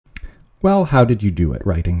Well, how did you do it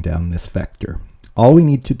writing down this vector? All we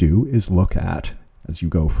need to do is look at, as you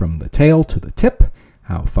go from the tail to the tip,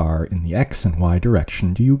 how far in the x and y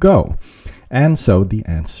direction do you go? And so the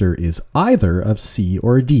answer is either of C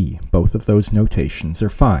or D. Both of those notations are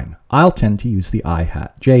fine. I'll tend to use the I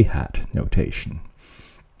hat, J hat notation.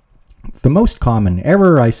 The most common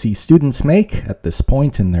error I see students make at this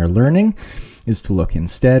point in their learning is to look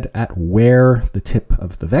instead at where the tip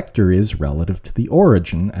of the vector is relative to the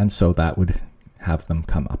origin, and so that would have them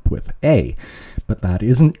come up with A. But that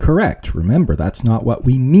isn't correct. Remember, that's not what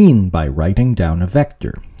we mean by writing down a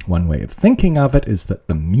vector. One way of thinking of it is that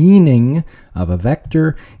the meaning of a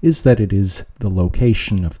vector is that it is the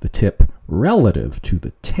location of the tip relative to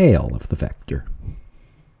the tail of the vector.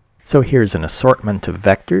 So here's an assortment of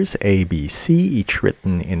vectors, A, B, C, each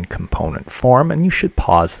written in component form, and you should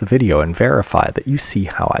pause the video and verify that you see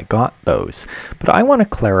how I got those. But I want to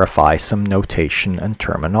clarify some notation and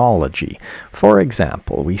terminology. For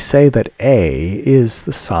example, we say that A is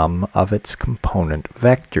the sum of its component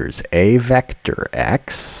vectors, A vector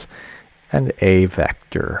x and A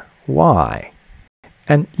vector y.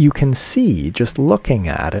 And you can see, just looking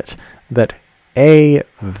at it, that A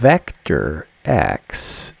vector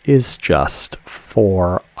x is just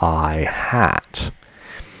 4I hat.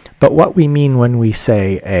 But what we mean when we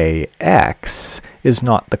say ax is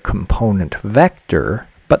not the component vector,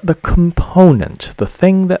 but the component, the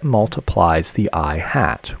thing that multiplies the I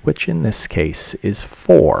hat, which in this case is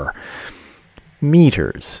 4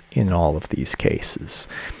 meters in all of these cases.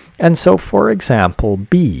 And so, for example,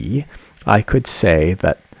 B, I could say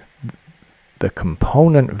that the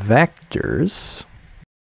component vectors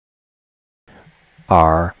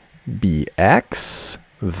are bx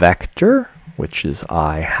vector, which is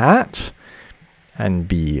I hat, and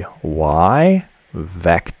by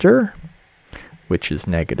vector, which is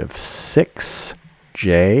 -6j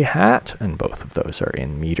hat, and both of those are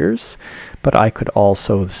in meters. But I could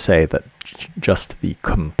also say that just the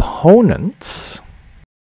components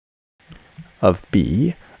of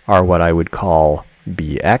B are what I would call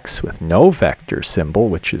bx with no vector symbol,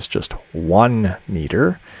 which is just 1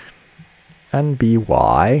 meter, and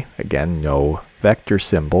by, again, no vector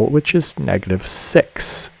symbol, which is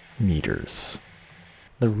 -6 meters.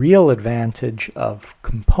 The real advantage of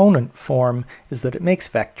component form is that it makes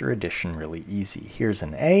vector addition really easy. Here's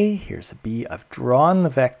an A, here's a B. I've drawn the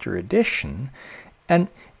vector addition, and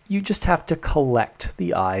you just have to collect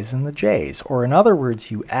the i's and the j's. Or in other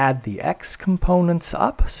words, you add the x components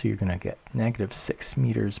up, so you're going to get -6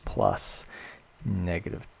 meters plus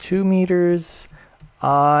 -2 meters,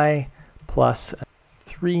 I, plus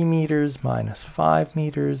 3 meters minus 5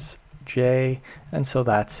 meters, j, and so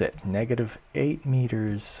that's it. -8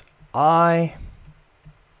 meters I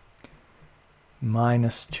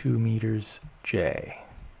minus 2 meters j.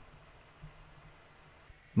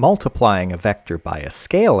 Multiplying a vector by a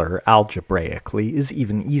scalar algebraically is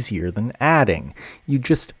even easier than adding. You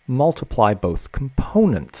just multiply both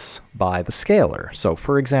components by the scalar. So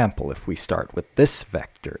for example, if we start with this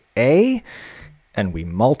vector A, and we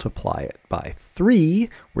multiply it by 3,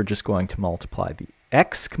 we're just going to multiply the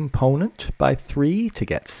x component by 3 to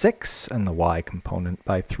get 6, and the y component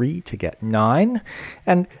by 3 to get 9.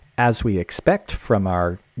 And as we expect from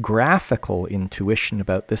our graphical intuition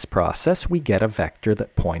about this process, we get a vector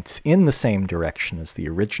that points in the same direction as the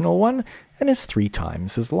original one and is 3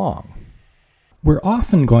 times as long. We're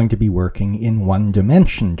often going to be working in one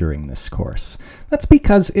dimension during this course. That's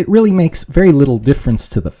because it really makes very little difference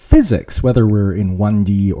to the physics whether we're in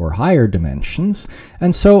 1D or higher dimensions,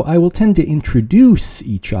 and so I will tend to introduce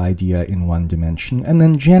each idea in one dimension and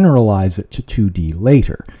then generalize it to 2D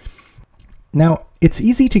later. Now, it's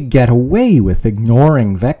easy to get away with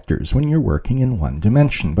ignoring vectors when you're working in one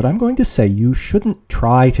dimension, but I'm going to say you shouldn't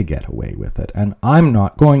try to get away with it, and I'm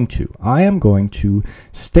not going to. I am going to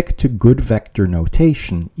stick to good vector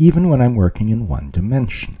notation even when I'm working in one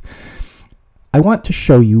dimension. I want to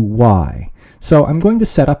show you why. So I'm going to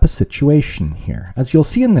set up a situation here. As you'll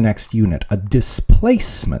see in the next unit, a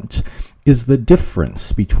displacement is the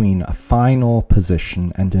difference between a final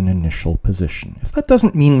position and an initial position. If that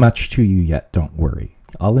doesn't mean much to you yet, don't worry.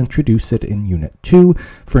 I'll introduce it in Unit 2.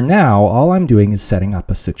 For now, all I'm doing is setting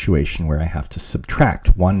up a situation where I have to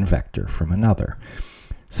subtract one vector from another.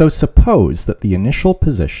 So suppose that the initial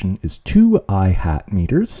position is 2 I hat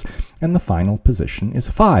meters, and the final position is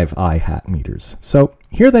 5 I hat meters. So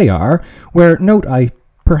here they are, where, note, I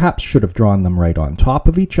perhaps should have drawn them right on top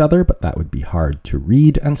of each other, but that would be hard to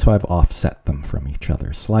read, and so I've offset them from each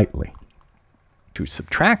other slightly. To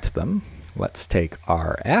subtract them, let's take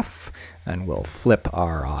RF, and we'll flip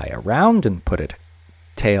RI around and put it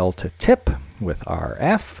tail to tip with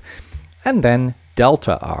RF, And then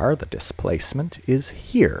delta r, the displacement, is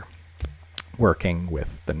here. Working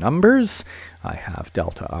with the numbers, I have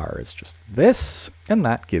delta r is just this, and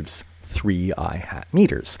that gives 3 I hat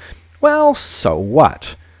meters. Well, so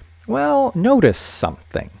what? Well, notice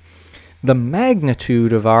something. The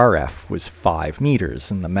magnitude of RF was 5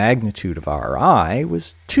 meters, and the magnitude of RI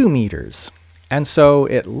was 2 meters. And so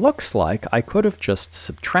it looks like I could have just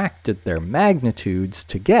subtracted their magnitudes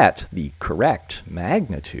to get the correct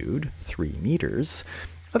magnitude, 3 meters,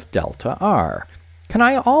 of delta r. Can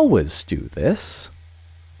I always do this?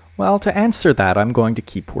 Well, to answer that, I'm going to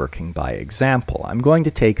keep working by example. I'm going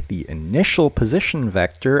to take the initial position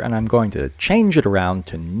vector and I'm going to change it around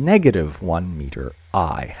to -1 meter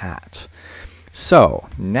I hat. So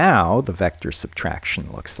now the vector subtraction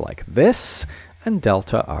looks like this, and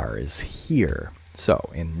delta r is here. So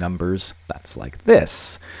in numbers, that's like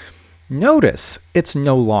this. Notice it's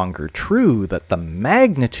no longer true that the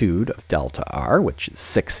magnitude of delta r, which is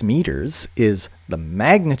 6 meters, is the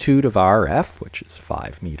magnitude of RF, which is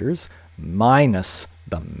 5 meters, minus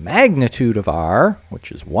the magnitude of r,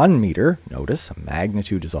 which is 1 meter. Notice a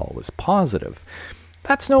magnitude is always positive.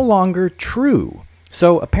 That's no longer true.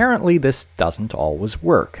 So apparently this doesn't always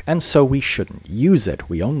work, and so we shouldn't use it.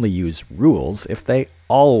 We only use rules if they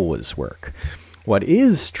always work. What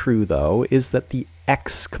is true, though, is that the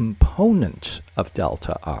x component of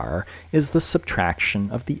delta r is the subtraction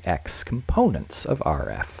of the x components of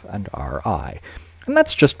RF and RI. And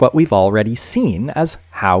that's just what we've already seen as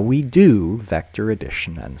how we do vector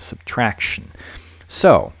addition and subtraction.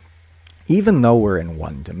 So, even though we're in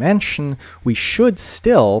one dimension, we should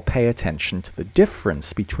still pay attention to the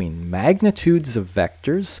difference between magnitudes of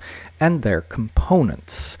vectors and their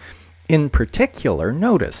components. In particular,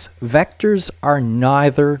 notice, vectors are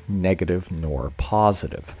neither negative nor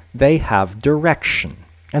positive. They have direction,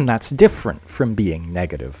 and that's different from being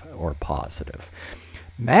negative or positive.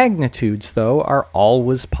 Magnitudes, though, are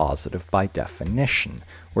always positive by definition,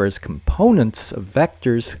 whereas components of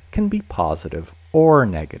vectors can be positive or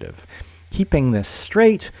negative. Keeping this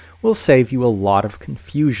straight will save you a lot of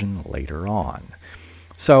confusion later on.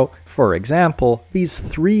 So, for example, these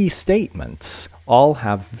 3 statements all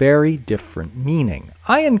have very different meaning.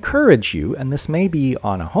 I encourage you, and this may be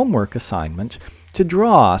on a homework assignment, to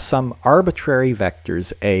draw some arbitrary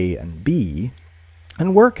vectors a and b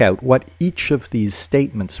and work out what each of these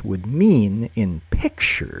statements would mean in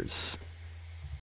pictures.